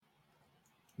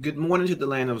Good morning to the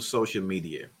land of social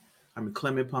media. I'm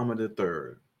Clement Palmer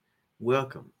III.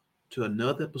 Welcome to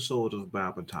another episode of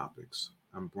Bible Topics.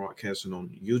 I'm broadcasting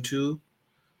on YouTube,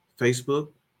 Facebook,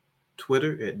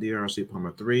 Twitter at DRC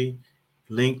Palmer 3,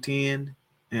 LinkedIn,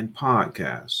 and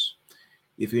podcasts.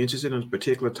 If you're interested in a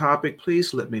particular topic,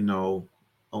 please let me know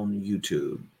on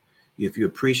YouTube. If you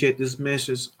appreciate this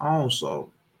message, also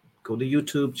go to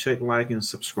YouTube, check, like, and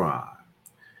subscribe.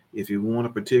 If you want a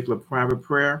particular private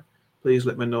prayer, please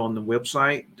let me know on the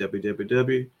website,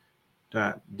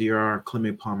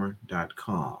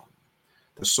 www.drclementpalmer.com.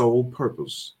 The sole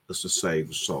purpose is to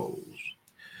save souls.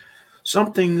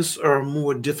 Some things are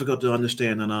more difficult to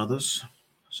understand than others.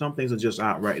 Some things are just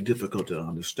outright difficult to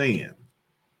understand.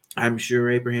 I'm sure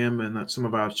Abraham and some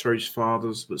of our church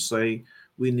fathers would say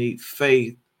we need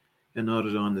faith in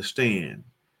order to understand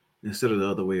instead of the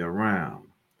other way around.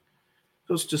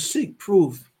 Because to seek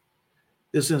proof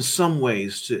is in some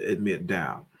ways to admit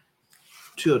doubt.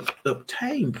 To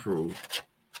obtain proof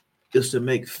is to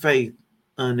make faith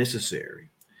unnecessary.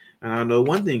 And I know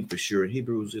one thing for sure in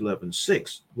Hebrews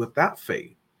 11:6, without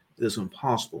faith, it is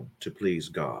impossible to please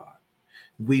God.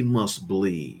 We must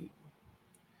believe.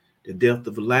 The death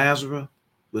of Lazarus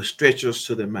will stretch us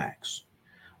to the max.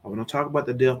 I want to talk about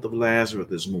the death of Lazarus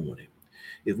this morning.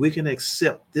 If we can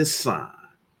accept this sign,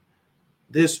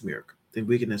 this miracle, then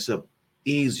we can accept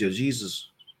easier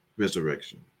Jesus'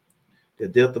 resurrection. The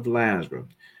death of Lazarus.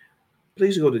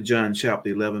 Please go to John chapter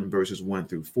 11, verses 1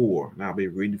 through 4, and I'll be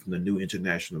reading from the New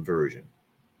International Version.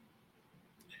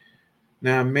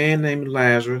 Now, a man named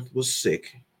Lazarus was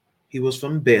sick. He was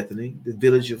from Bethany, the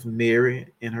village of Mary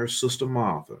and her sister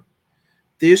Martha.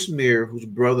 This Mary, whose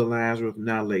brother Lazarus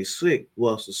now lay sick,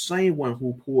 was the same one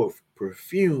who poured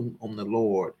perfume on the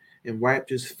Lord and wiped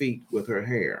his feet with her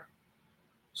hair.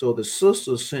 So the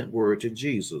sisters sent word to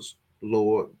Jesus,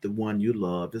 Lord, the one you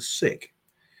love is sick.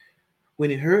 When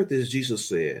he heard this, Jesus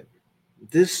said,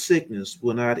 this sickness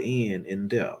will not end in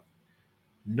death.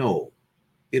 No,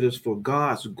 it is for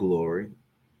God's glory,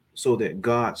 so that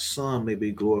God's Son may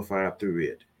be glorified through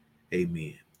it.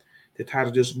 Amen. The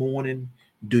title this morning,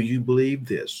 Do You Believe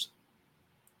This?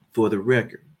 For the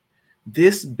record,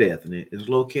 this Bethany is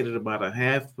located about a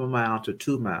half a mile to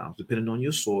 2 miles, depending on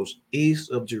your source,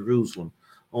 east of Jerusalem,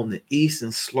 on the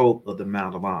eastern slope of the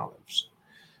Mount of Olives.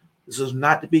 This is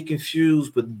not to be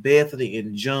confused with Bethany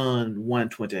in John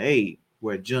 1:28,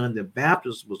 where John the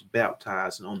Baptist was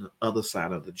baptized on the other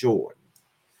side of the Jordan.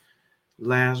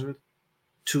 Lazarus,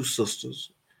 two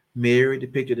sisters, Mary,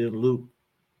 depicted in Luke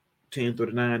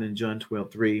 10:39 and John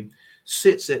 12:3,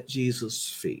 sits at Jesus'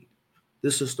 feet.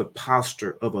 This is the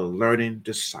posture of a learning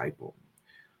disciple.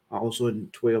 Also in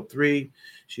 12:3,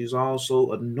 she's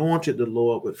also anointed the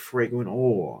Lord with fragrant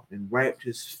oil and wiped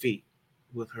his feet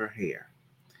with her hair.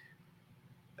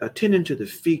 Attending to the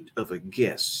feet of a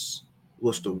guest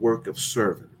was the work of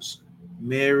servants.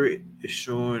 Mary is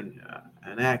showing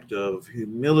an act of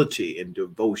humility and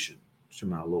devotion to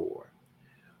my Lord.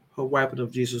 Her wiping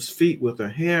of Jesus' feet with her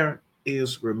hair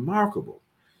is remarkable,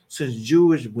 since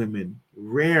Jewish women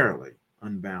rarely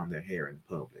unbound their hair in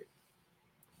public.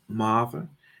 Martha,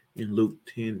 in Luke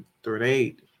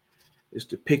 10:38, is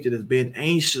depicted as being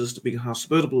anxious to be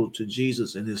hospitable to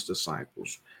Jesus and his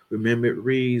disciples. Remember, it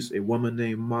reads, a woman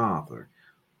named Martha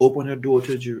opened her door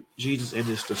to Jesus and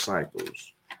his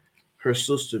disciples. Her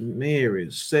sister Mary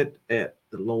sat at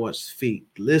the Lord's feet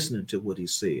listening to what he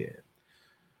said.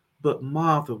 But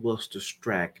Martha was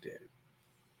distracted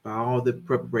by all the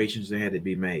preparations that had to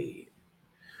be made.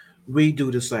 We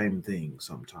do the same thing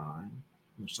sometimes.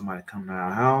 When somebody come to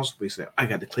our house, we say, I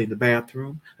got to clean the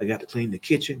bathroom, I got to clean the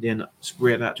kitchen, then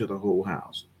spread out to the whole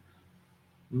house.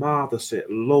 Martha said,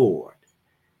 Lord,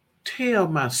 tell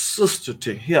my sister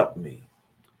to help me.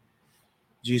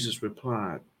 Jesus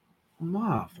replied,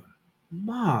 Martha,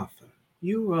 Martha,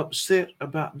 you are upset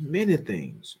about many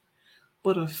things,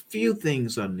 but a few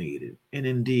things are needed, and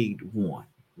indeed one,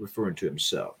 referring to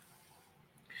himself.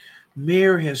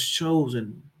 Mary has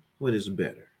chosen what is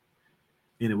better,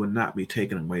 and it will not be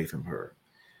taken away from her.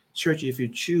 Church, if you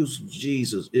choose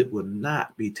Jesus, it will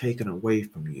not be taken away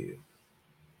from you.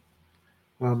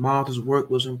 While Martha's work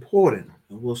was important,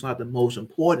 it was not the most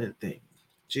important thing.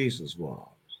 Jesus was.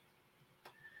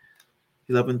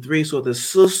 11:3, so the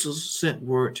sisters sent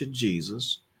word to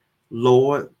Jesus,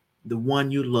 Lord, the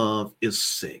one you love is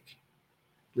sick.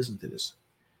 Listen to this.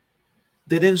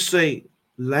 They didn't say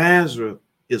Lazarus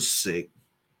is sick,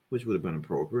 which would have been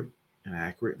appropriate and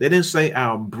accurate. They didn't say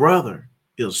our brother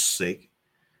is sick.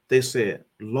 They said,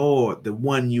 Lord, the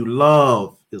one you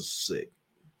love is sick.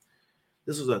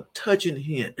 This is a touching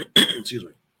hint, excuse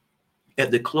me, at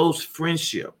the close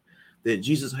friendship that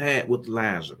Jesus had with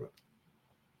Lazarus.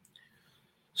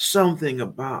 Something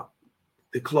about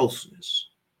the closeness.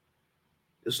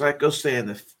 It's like us saying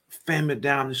the family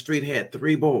down the street had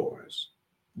 3 boys,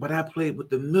 but I played with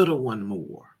the middle one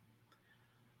more.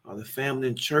 Or the family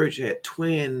in church had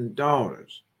twin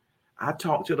daughters. I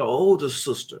talked to the older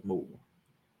sister more.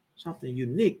 Something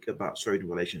unique about certain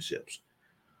relationships.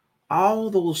 All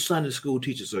those Sunday school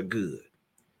teachers are good,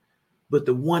 but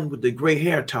the one with the gray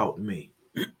hair taught me.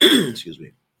 Excuse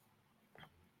me.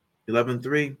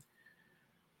 11:3.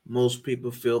 Most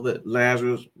people feel that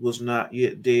Lazarus was not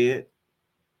yet dead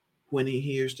when he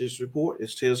hears this report. It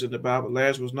says in the Bible,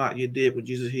 Lazarus was not yet dead when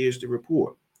Jesus hears the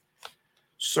report.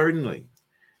 Certainly,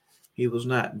 he was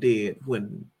not dead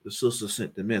when the sister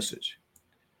sent the message.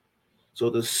 So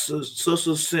the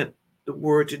sister sent the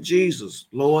word to Jesus,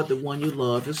 Lord, the one you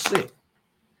love is sick.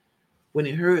 When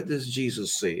he heard this,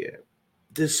 Jesus said,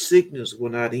 this sickness will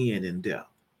not end in death.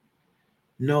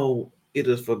 No, it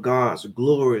is for God's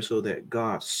glory so that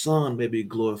God's Son may be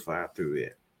glorified through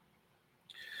it.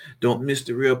 Don't miss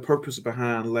the real purpose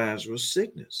behind Lazarus'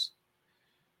 sickness.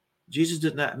 Jesus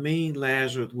did not mean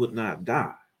Lazarus would not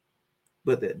die,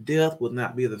 but that death would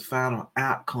not be the final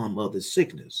outcome of the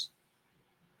sickness.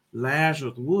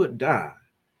 Lazarus would die,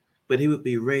 but he would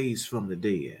be raised from the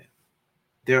dead.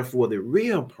 Therefore, the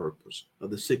real purpose of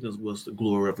the sickness was the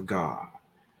glory of God,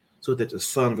 so that the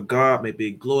Son of God may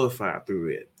be glorified through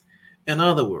it. In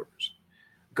other words,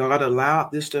 God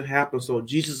allowed this to happen so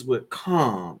Jesus would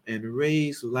come and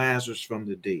raise Lazarus from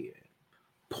the dead,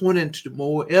 pointing to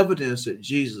more evidence that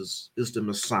Jesus is the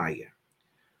Messiah,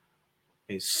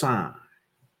 a sign.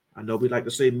 I know we like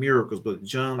to say miracles, but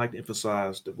John liked to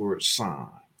emphasize the word sign.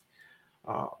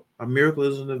 A miracle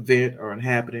is an event or an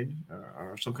happening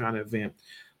or some kind of event,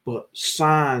 but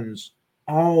signs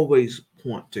always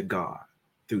point to God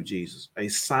through Jesus. A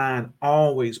sign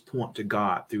always point to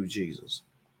God through Jesus.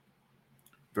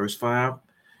 Verse 5,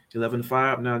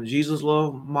 11:5. Now Jesus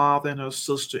loved Martha and her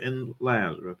sister and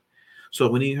Lazarus. So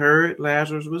when he heard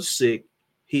Lazarus was sick,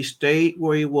 he stayed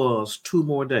where he was 2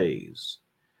 more days.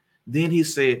 Then he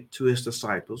said to his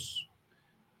disciples,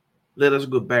 let us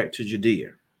go back to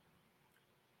Judea.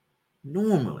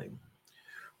 Normally,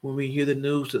 when we hear the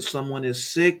news that someone is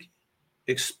sick,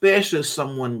 especially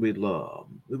someone we love,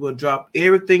 we will drop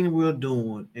everything we're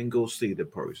doing and go see the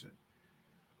person.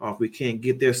 Or if we can't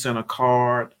get there, send a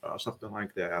card or something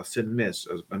like that. I'll send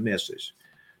a message.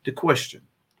 The question,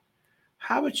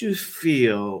 how would you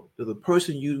feel if the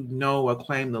person you know or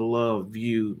claim to love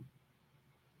you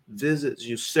visits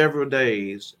you several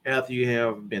days after you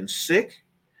have been sick,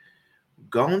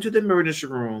 gone to the emergency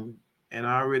room, and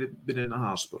already been in the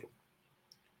hospital?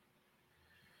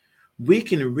 We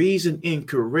can reason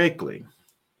incorrectly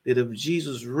that if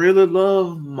Jesus really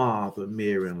loved Martha,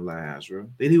 Mary, and Lazarus,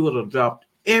 then he would have dropped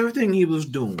everything he was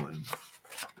doing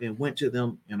and went to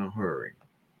them in a hurry.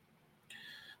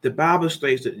 The Bible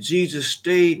states that Jesus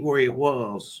stayed where he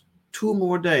was 2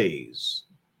 more days.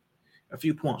 A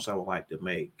few points I would like to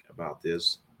make about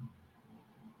this.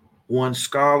 One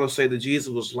scholar said that Jesus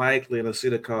was likely in a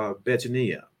city called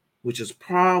Bethania, which is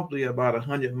probably about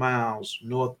 100 miles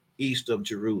northeast of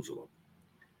Jerusalem.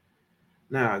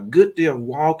 Now, a good day of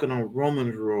walking on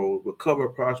Romans Road would cover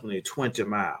approximately 20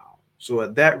 miles. So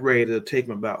at that rate, it'll take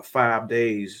him about 5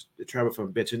 days to travel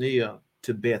from Bethania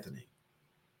to Bethany.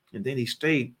 And then he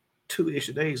stayed 2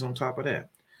 extra days on top of that.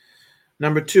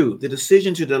 Number 2, the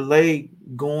decision to delay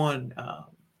going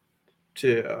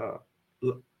to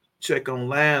check on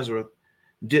Lazarus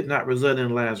did not result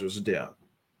in Lazarus' death.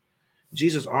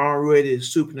 Jesus already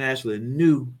supernaturally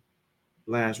knew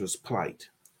Lazarus' plight.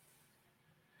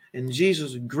 And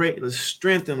Jesus greatly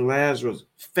strengthened Lazarus'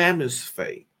 family's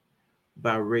faith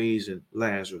by raising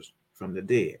Lazarus from the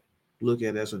dead. Look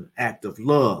at it as an act of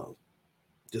love,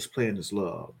 displaying his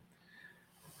love.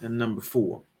 And number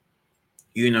 4,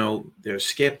 there's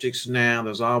skeptics now.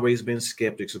 There's always been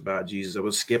skeptics about Jesus. There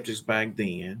were skeptics back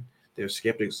then. There's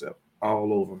skeptics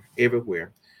all over,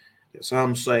 everywhere.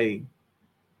 Some say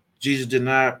Jesus did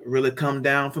not really come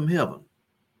down from heaven.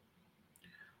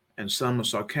 And some are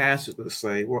sarcastically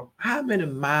say, well, how many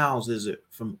miles is it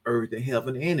from earth to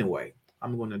heaven anyway?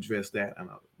 I'm going to address that on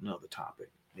another topic,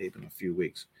 maybe in a few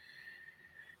weeks.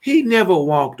 He never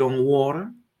walked on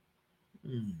water.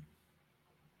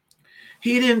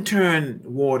 He didn't turn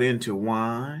water into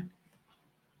wine.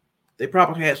 They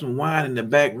probably had some wine in the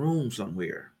back room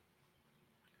somewhere.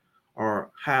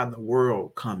 Or how in the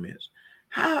world comments.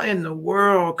 How in the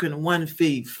world can one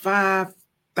feed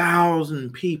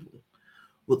 5,000 people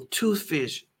with 2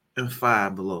 fish and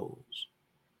 5 loaves?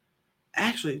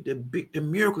 Actually, the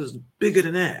miracle is bigger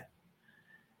than that.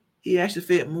 He actually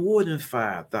fed more than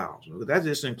 5,000. That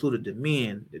just included the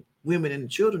men, the women, and the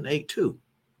children ate too.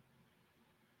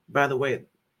 By the way,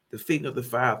 the feeding of the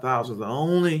 5,000 is the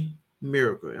only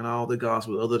miracle in all the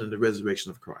gospel other than the resurrection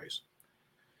of Christ.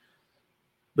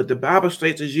 But the Bible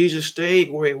states that Jesus stayed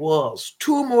where he was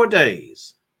 2 more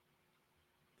days.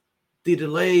 The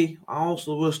delay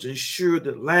also was to ensure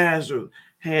that Lazarus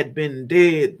had been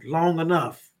dead long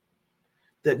enough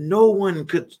that no one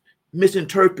could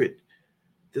misinterpret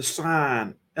the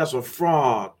sign as a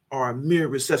fraud or a mere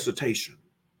resuscitation.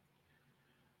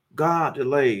 God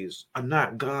delays are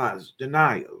not God's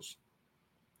denials.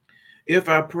 If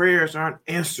our prayers aren't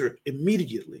answered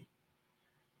immediately,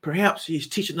 perhaps he's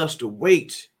teaching us to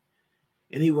wait,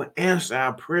 and he will answer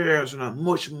our prayers in a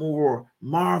much more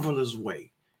marvelous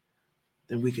way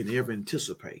than we can ever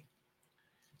anticipate.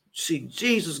 See,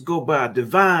 Jesus go by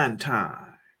divine time.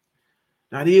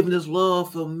 Not even his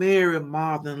love for Mary,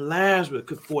 Martha, and Lazarus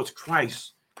could force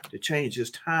Christ to change his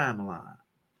timeline.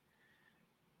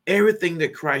 Everything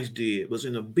that Christ did was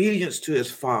in obedience to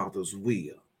his Father's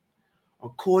will,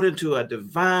 according to a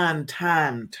divine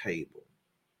timetable.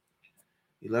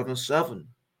 11:7.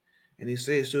 And he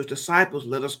says to his disciples,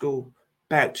 let us go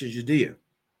back to Judea.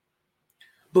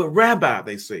 But Rabbi,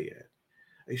 they said,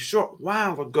 a short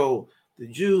while ago, the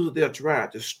Jews there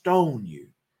tried to stone you,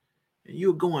 and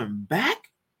you're going back?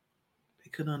 They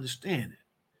couldn't understand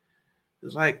it.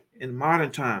 It's like in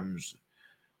modern times,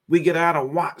 we get out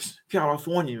of Watts,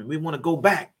 California, and we want to go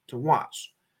back to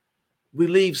Watts. We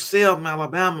leave Selma,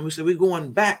 Alabama, and we say we're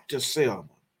going back to Selma.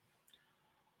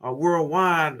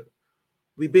 Worldwide,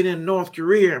 we've been in North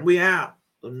Korea, and we're out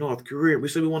of North Korea. We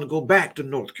say we want to go back to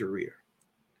North Korea.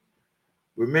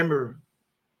 Remember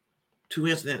 2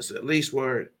 incidents at least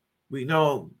where we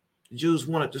know the Jews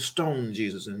wanted to stone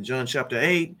Jesus in John chapter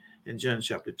 8 and John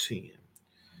chapter 10.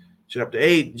 Chapter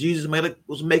 8, Jesus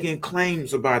was making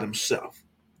claims about himself.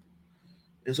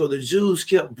 And so the Jews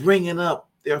kept bringing up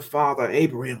their father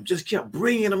Abraham, just kept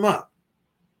bringing him up.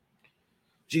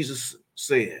 Jesus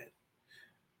said,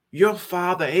 your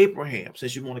father Abraham,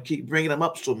 since you want to keep bringing him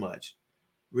up so much,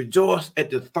 rejoiced at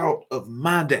the thought of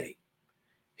my day.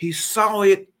 He saw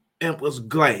it and was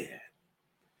glad.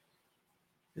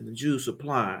 And the Jews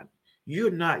replied, you're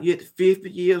not yet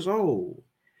 50 years old.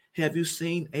 Have you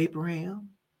seen Abraham?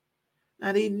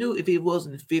 Now they knew if he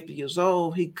wasn't 50 years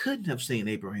old, he couldn't have seen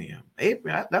Abraham.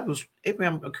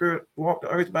 Abraham walked the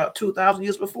earth about 2,000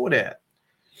 years before that.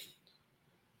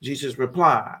 Jesus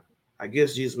replied, I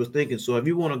guess Jesus was thinking, so if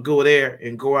you want to go there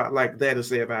and go out like that and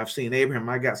say, if I've seen Abraham,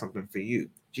 I got something for you.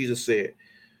 Jesus said,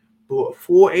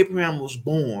 before Abraham was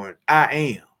born,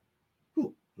 I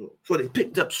am. So they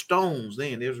picked up stones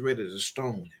then. They was ready to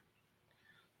stone him.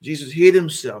 Jesus hid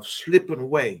himself, slipping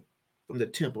away from the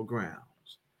temple grounds.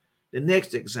 The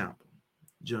next example,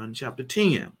 John chapter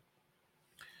 10.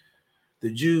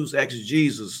 The Jews asked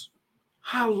Jesus,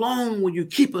 how long will you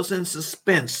keep us in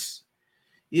suspense?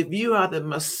 If you are the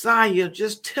Messiah,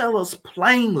 just tell us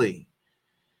plainly.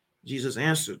 Jesus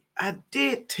answered, I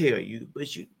did tell you,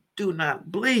 but you do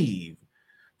not believe.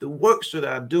 The works that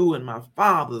I do in my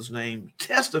Father's name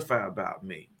testify about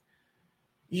me.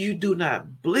 You do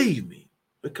not believe me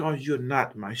because you're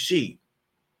not my sheep.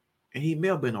 And he may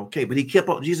have been okay, but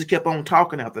Jesus kept on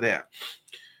talking after that.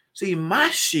 See, my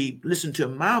sheep listen to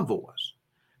my voice.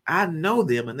 I know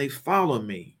them and they follow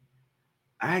me.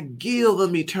 I give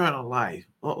them eternal life.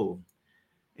 And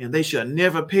they shall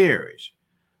never perish.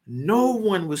 No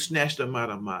one will snatch them out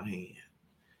of my hand.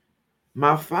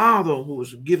 My Father who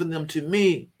has given them to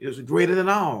me is greater than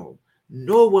all.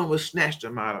 No one will snatch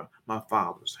them out of my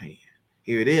Father's hand.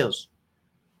 Here it is.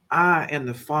 I and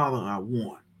the Father are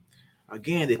one.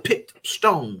 Again, they picked up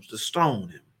stones to stone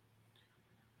him.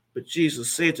 But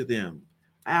Jesus said to them,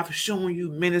 I have shown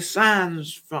you many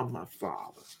signs from my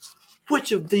Father.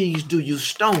 Which of these do you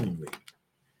stone me?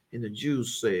 And the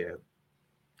Jews said,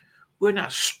 we're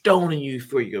not stoning you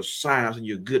for your signs and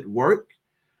your good work,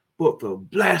 but for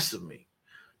blasphemy,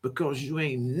 because you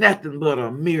ain't nothing but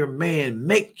a mere man.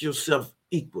 Make yourself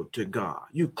equal to God.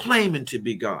 You claiming to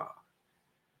be God.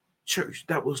 Church,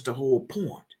 that was the whole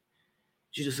point.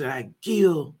 Jesus said, I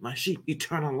give my sheep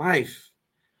eternal life.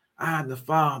 I and the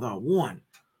Father are one.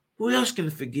 Who else can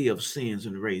forgive sins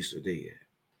and raise the dead?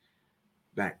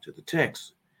 Back to the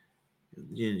text.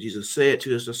 And Jesus said to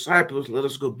his disciples, let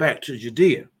us go back to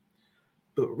Judea.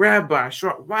 But Rabbi, a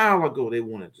short while ago, they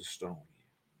wanted to stone you.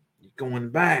 You're going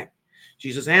back.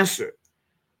 Jesus answered,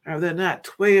 are there not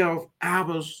 12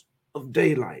 hours of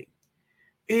daylight?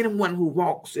 Anyone who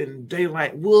walks in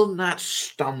daylight will not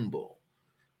stumble,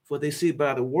 for they see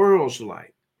by the world's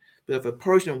light. But if a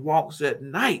person walks at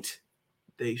night,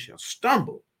 they shall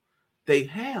stumble, They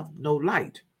have no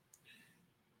light.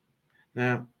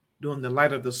 Now, during the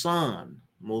light of the sun,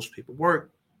 most people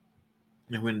work.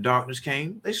 And when darkness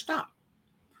came, they stopped.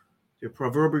 The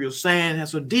proverbial saying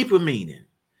has a deeper meaning.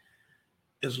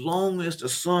 As long as the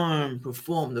Son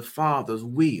performed the Father's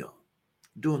will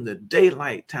during the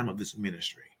daylight time of his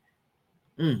ministry,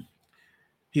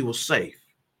 he was safe.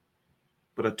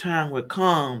 But a time would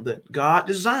come that God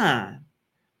designed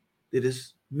that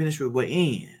his ministry would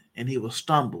end and he will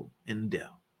stumble in death.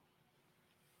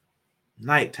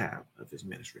 Nighttime of his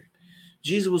ministry.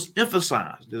 Jesus was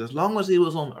emphasized that as long as he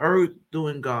was on earth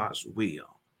doing God's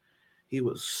will, he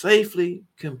would safely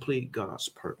complete God's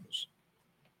purpose.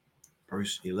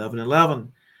 Verse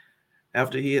 11:11.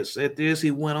 After he had said this,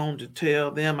 he went on to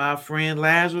tell them, our friend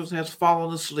Lazarus has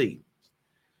fallen asleep,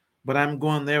 but I'm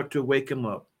going there to wake him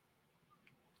up.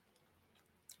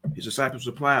 His disciples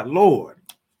replied, Lord,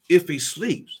 if he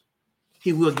sleeps,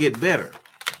 he will get better.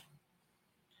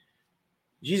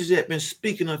 Jesus had been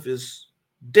speaking of his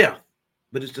death,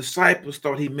 but his disciples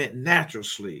thought he meant natural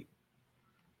sleep.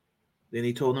 Then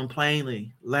he told them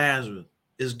plainly, Lazarus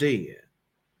is dead.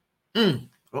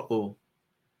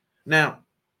 Now,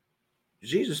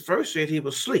 Jesus first said he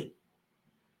was asleep.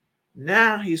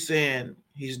 Now he's saying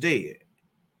he's dead.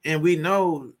 And we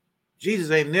know Jesus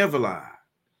ain't never lied.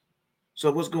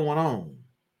 So what's going on?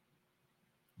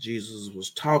 Jesus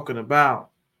was talking about,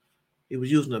 he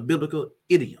was using a biblical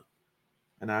idiom.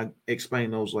 And I'll explain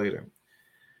those later.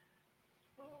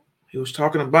 He was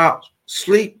talking about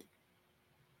sleep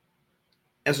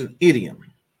as an idiom.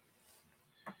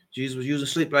 Jesus was using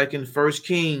sleep like in 1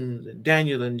 Kings,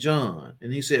 Daniel, and John.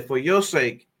 And he said, for your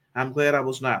sake, I'm glad I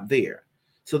was not there,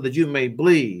 so that you may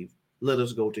believe, let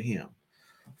us go to him.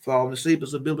 Falling asleep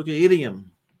is a biblical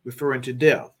idiom referring to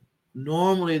death.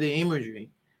 Normally, the imagery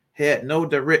had no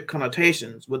direct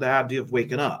connotations with the idea of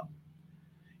waking up.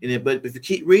 But if you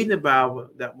keep reading the Bible,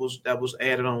 that was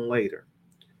added on later.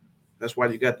 That's why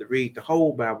you got to read the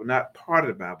whole Bible, not part of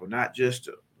the Bible, not just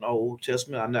the Old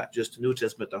Testament, or not just the New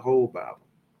Testament, the whole Bible.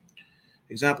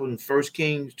 Example in 1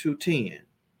 Kings 2:10,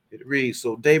 it reads,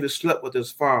 so David slept with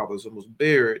his fathers and was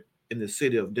buried in the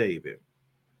city of David.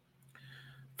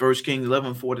 1 Kings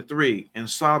 11:43, and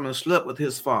Solomon slept with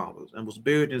his fathers and was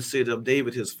buried in the city of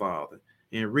David his father,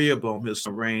 and Rehoboam his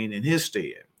son reigned in his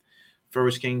stead.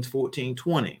 1 Kings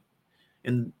 14:20,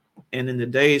 and in the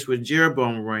days when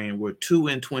Jeroboam reigned were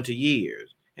 22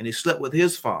 years, and he slept with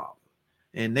his father,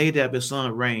 and Nadab his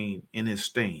son reigned in his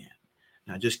stand.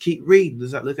 Now just keep reading.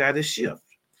 Look at this shift.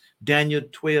 Daniel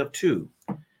 12:2,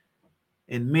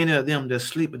 and many of them that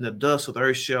sleep in the dust of the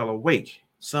earth shall awake,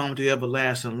 some to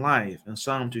everlasting life, and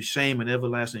some to shame and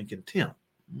everlasting contempt.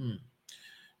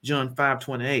 John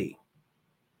 5:28,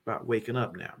 about waking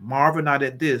up now. Marvel not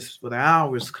at this, for the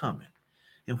hour is coming,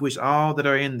 in which all that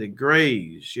are in the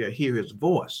graves shall hear his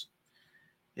voice,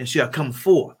 and shall come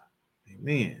forth.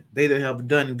 Amen. They that have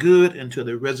done good until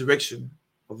the resurrection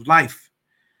of life,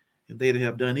 and they that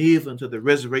have done evil until the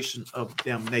resurrection of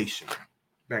damnation.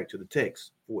 Back to the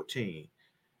text, 14.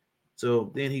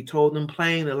 So then he told them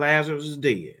plain that Lazarus is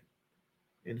dead.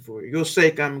 And for your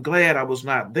sake, I'm glad I was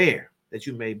not there, that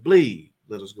you may believe.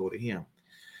 Let us go to him.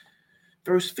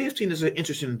 Verse 15 is an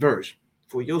interesting verse.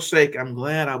 For your sake, I'm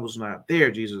glad I was not there,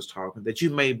 Jesus talking, that you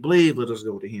may believe. Let us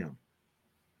go to him.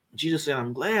 Jesus said,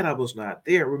 I'm glad I was not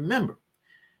there. Remember,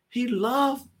 he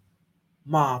loved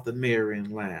Martha, Mary,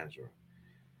 and Lazarus.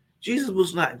 Jesus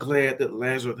was not glad that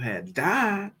Lazarus had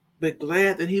died, but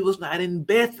glad that he was not in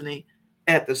Bethany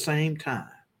at the same time.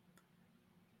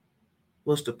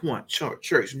 What's the point?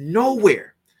 Church,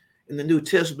 nowhere in the New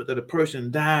Testament that a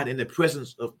person died in the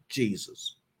presence of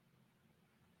Jesus.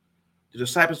 The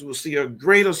disciples will see a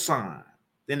greater sign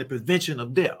than the prevention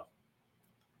of death.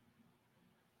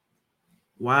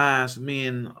 Wise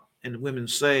men and women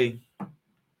say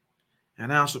an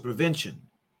ounce of prevention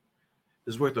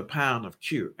is worth a pound of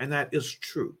cure, and that is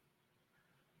true.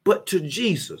 But to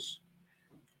Jesus,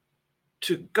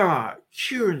 to God,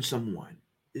 curing someone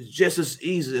is just as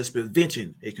easy as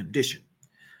preventing a condition.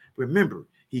 Remember,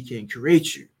 he can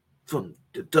create you from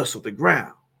the dust of the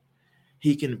ground.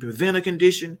 He can prevent a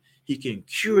condition, he can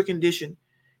cure a condition,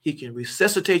 he can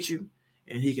resuscitate you,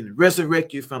 and he can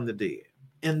resurrect you from the dead.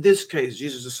 In this case,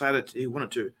 Jesus decided he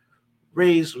wanted to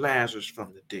raise Lazarus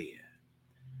from the dead.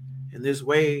 In this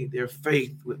way, their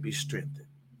faith would be strengthened.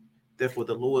 Therefore,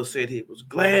 the Lord said he was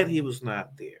glad he was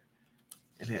not there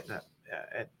and had not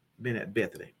been at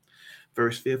Bethany.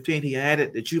 Verse 15, he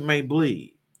added that you may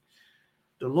believe.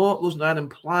 The Lord was not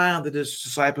implying that his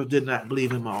disciples did not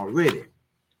believe him already.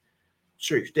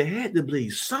 Church, they had to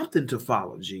believe something to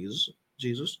follow Jesus.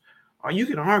 Or you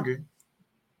can argue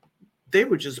They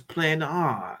were just playing the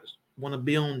odds, want to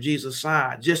be on Jesus'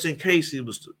 side just in case he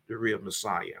was the real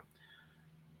Messiah.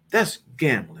 That's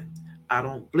gambling. I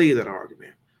don't believe that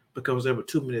argument because there were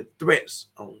too many threats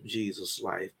on Jesus'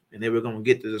 life, and they were going to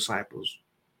get the disciples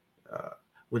uh,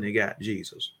 when they got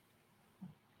Jesus.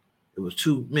 It was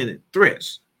too many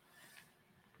threats.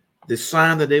 The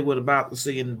sign that they were about to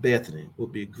see in Bethany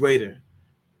would be greater,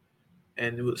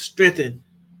 and it would strengthen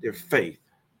their faith.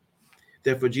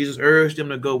 Therefore, Jesus urged them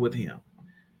to go with him.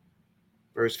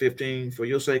 Verse 15, for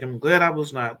your sake, I'm glad I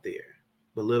was not there,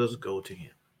 but let us go to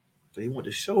him. So he wanted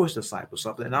to show his disciples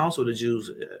something, and also the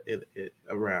Jews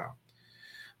around.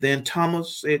 Then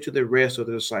Thomas said to the rest of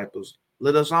the disciples,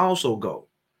 let us also go,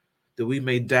 that we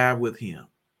may die with him.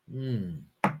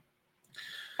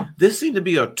 This seemed to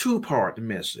be a two-part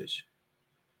message.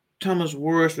 Thomas'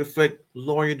 words reflect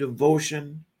loyal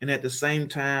devotion and at the same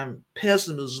time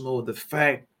pessimism over the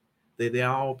fact that they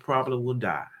all probably will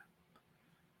die.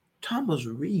 Thomas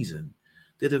reasoned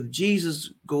that if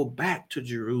Jesus go back to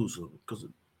Jerusalem, because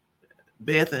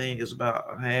Bethany is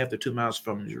about half to 2 miles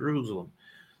from Jerusalem,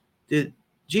 that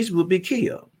Jesus would be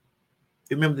killed.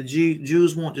 Remember, the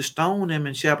Jews wanted to stone him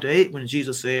in chapter 8 when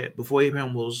Jesus said, before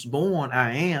Abraham was born,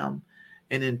 I am.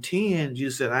 And in 10,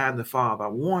 Jesus said, I and the Father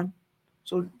are one.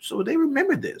 So they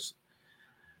remembered this.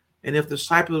 And if the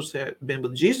disciples had been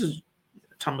with Jesus,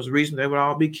 Thomas reasoned they would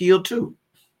all be killed too.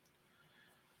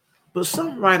 But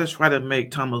some writers try to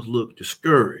make Thomas look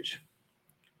discouraged.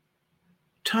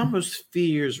 Thomas'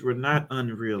 fears were not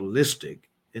unrealistic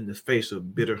in the face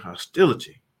of bitter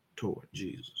hostility toward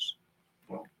Jesus.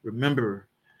 Remember,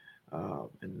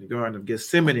 in the Garden of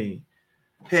Gethsemane,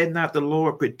 had not the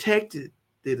Lord protected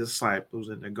the disciples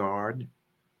in the garden,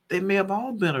 they may have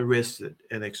all been arrested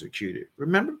and executed.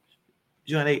 Remember?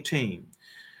 John 18.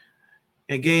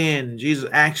 Again, Jesus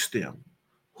asked them,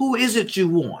 who is it you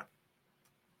want?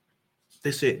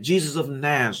 They said, Jesus of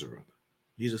Nazareth.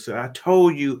 Jesus said, I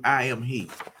told you I am he.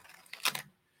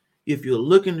 If you're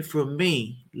looking for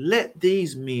me, let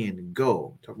these men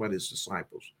go. Talk about his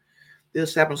disciples.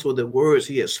 This happened so the words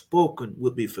he had spoken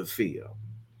would be fulfilled.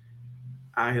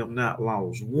 I have not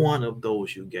lost one of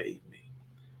those you gave me.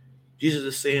 Jesus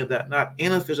is saying that not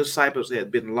any of his disciples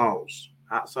had been lost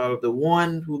outside of the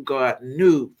one who God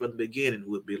knew from the beginning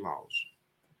would be lost.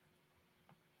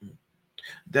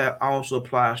 That also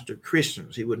applies to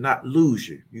Christians. He would not lose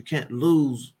you. You can't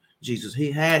lose Jesus.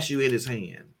 He has you in his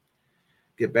hand.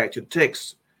 Get back to the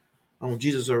text on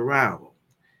Jesus' arrival.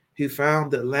 He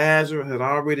found that Lazarus had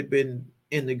already been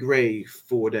in the grave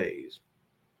 4 days.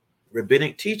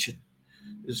 Rabbinic teaching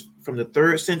is from the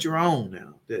 3rd century on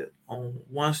now, that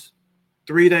once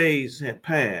 3 days had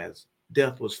passed,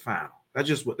 death was found. That's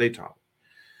just what they taught.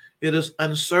 It is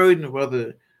uncertain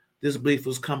whether this belief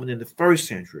was coming in the 1st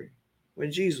century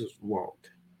when Jesus walked.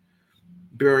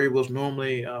 Burial was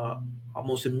normally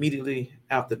almost immediately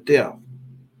after death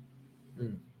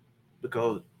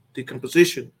because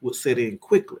decomposition would set in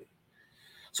quickly.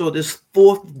 So this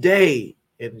 4th day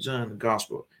in John's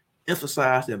Gospel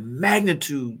emphasized the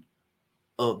magnitude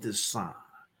of this sign.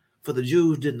 For the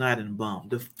Jews did not embalm.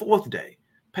 The 4th day,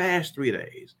 past 3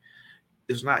 days.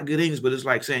 It's not good English, but it's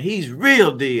like saying he's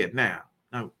real dead now.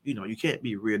 Now, you can't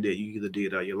be real dead. You either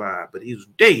dead or you're alive, but he was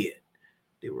dead.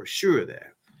 They were sure of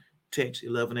that. Text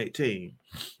 11:18.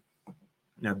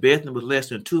 Now, Bethany was less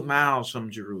than 2 miles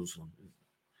from Jerusalem.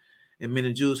 And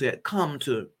many Jews had come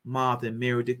to Martha and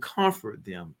Mary to comfort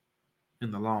them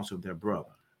in the loss of their brother.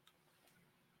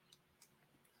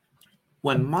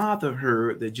 When Martha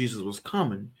heard that Jesus was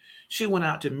coming, she went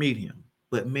out to meet him,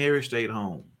 but Mary stayed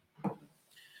home.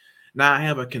 Now, I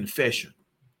have a confession.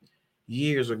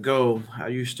 Years ago, I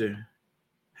used to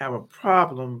have a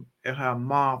problem at how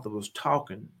Martha was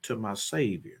talking to my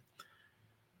Savior.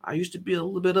 I used to be a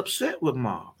little bit upset with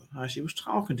Martha, how she was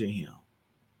talking to him.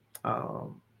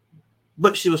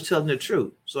 But she was telling the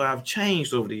truth. So I've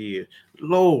changed over the years.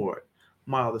 Lord,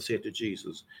 Martha said to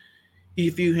Jesus,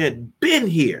 if you had been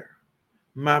here,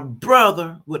 my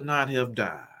brother would not have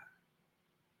died.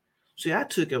 See, I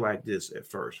took it like this at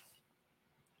first.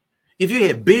 If you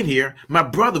had been here, my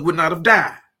brother would not have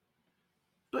died.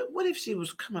 But what if she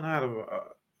was coming out of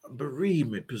a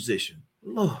bereavement position?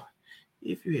 Lord,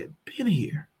 if you had been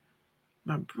here,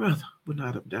 my brother would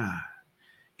not have died.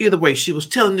 Either way, she was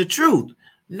telling the truth.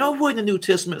 Nowhere in the New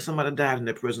Testament somebody died in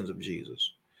the presence of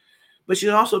Jesus. But she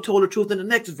also told the truth in the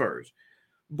next verse.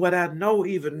 But I know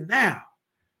even now,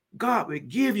 God will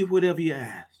give you whatever you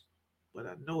ask. But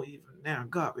I know even now,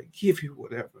 God will give you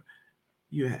whatever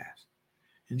you ask.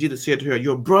 And Jesus said to her,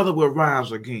 your brother will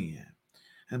rise again.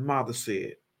 And Martha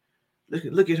said,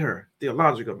 look at her,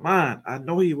 theological mind. I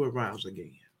know he will rise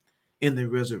again in the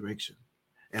resurrection.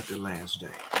 at the last day.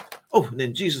 Oh, and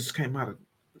then Jesus came out of,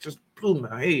 just blew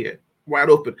my head wide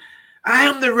open. I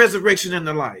am the resurrection and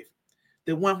the life.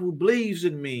 The one who believes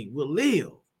in me will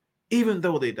live, even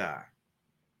though they die.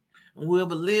 And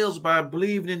whoever lives by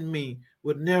believing in me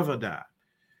will never die.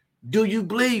 Do you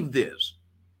believe this?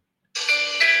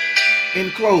 In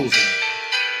closing,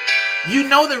 you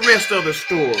know the rest of the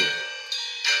story.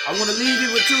 I want to leave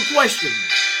you with two questions.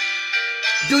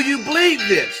 Do you believe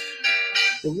this?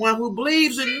 The one who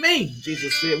believes in me,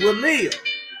 Jesus said, will live,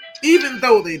 even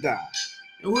though they die.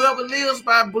 And whoever lives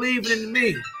by believing in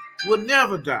me will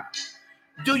never die.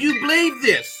 Do you believe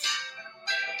this?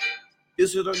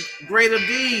 Is it a greater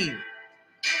deed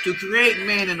to create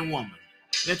man and a woman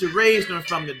than to raise them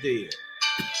from the dead?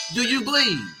 Do you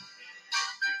believe?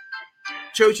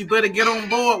 Church, you better get on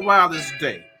board while this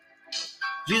day.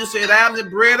 Jesus said, I am the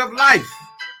bread of life.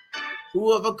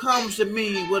 Whoever comes to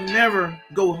me will never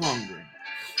go hungry.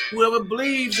 Whoever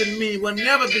believes in me will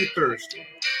never be thirsty.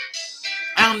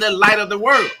 I am the light of the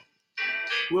world.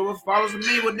 Whoever follows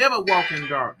me will never walk in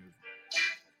darkness,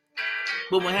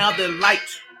 but will have the light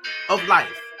of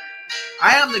life.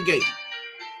 I am the gate.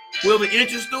 Whoever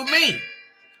enters through me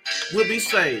will be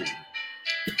saved.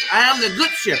 I am the good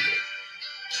shepherd.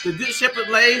 The good shepherd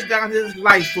lays down his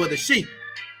life for the sheep.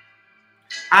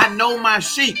 I know my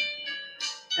sheep,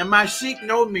 and my sheep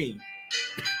know me.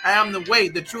 I am the way,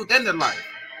 the truth, and the life.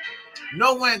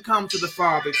 No one comes to the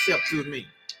Father except through me.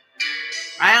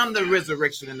 I am the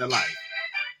resurrection and the life.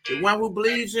 The one who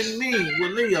believes in me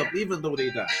will live even though they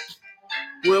die.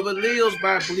 Whoever lives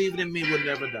by believing in me will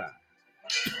never die.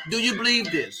 Do you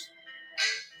believe this?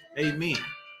 Amen.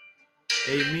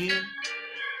 Amen.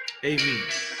 Amen.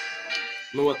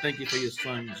 Lord, thank you for your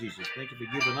son, Jesus. Thank you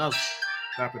for giving us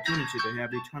the opportunity to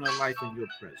have eternal life in your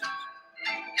presence.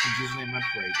 In Jesus' name I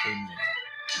pray. Amen.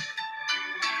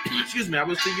 Excuse me, I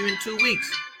will see you in 2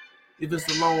 weeks if it's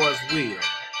the Lord's will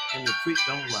and the creek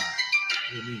don't lie.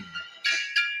 Amen.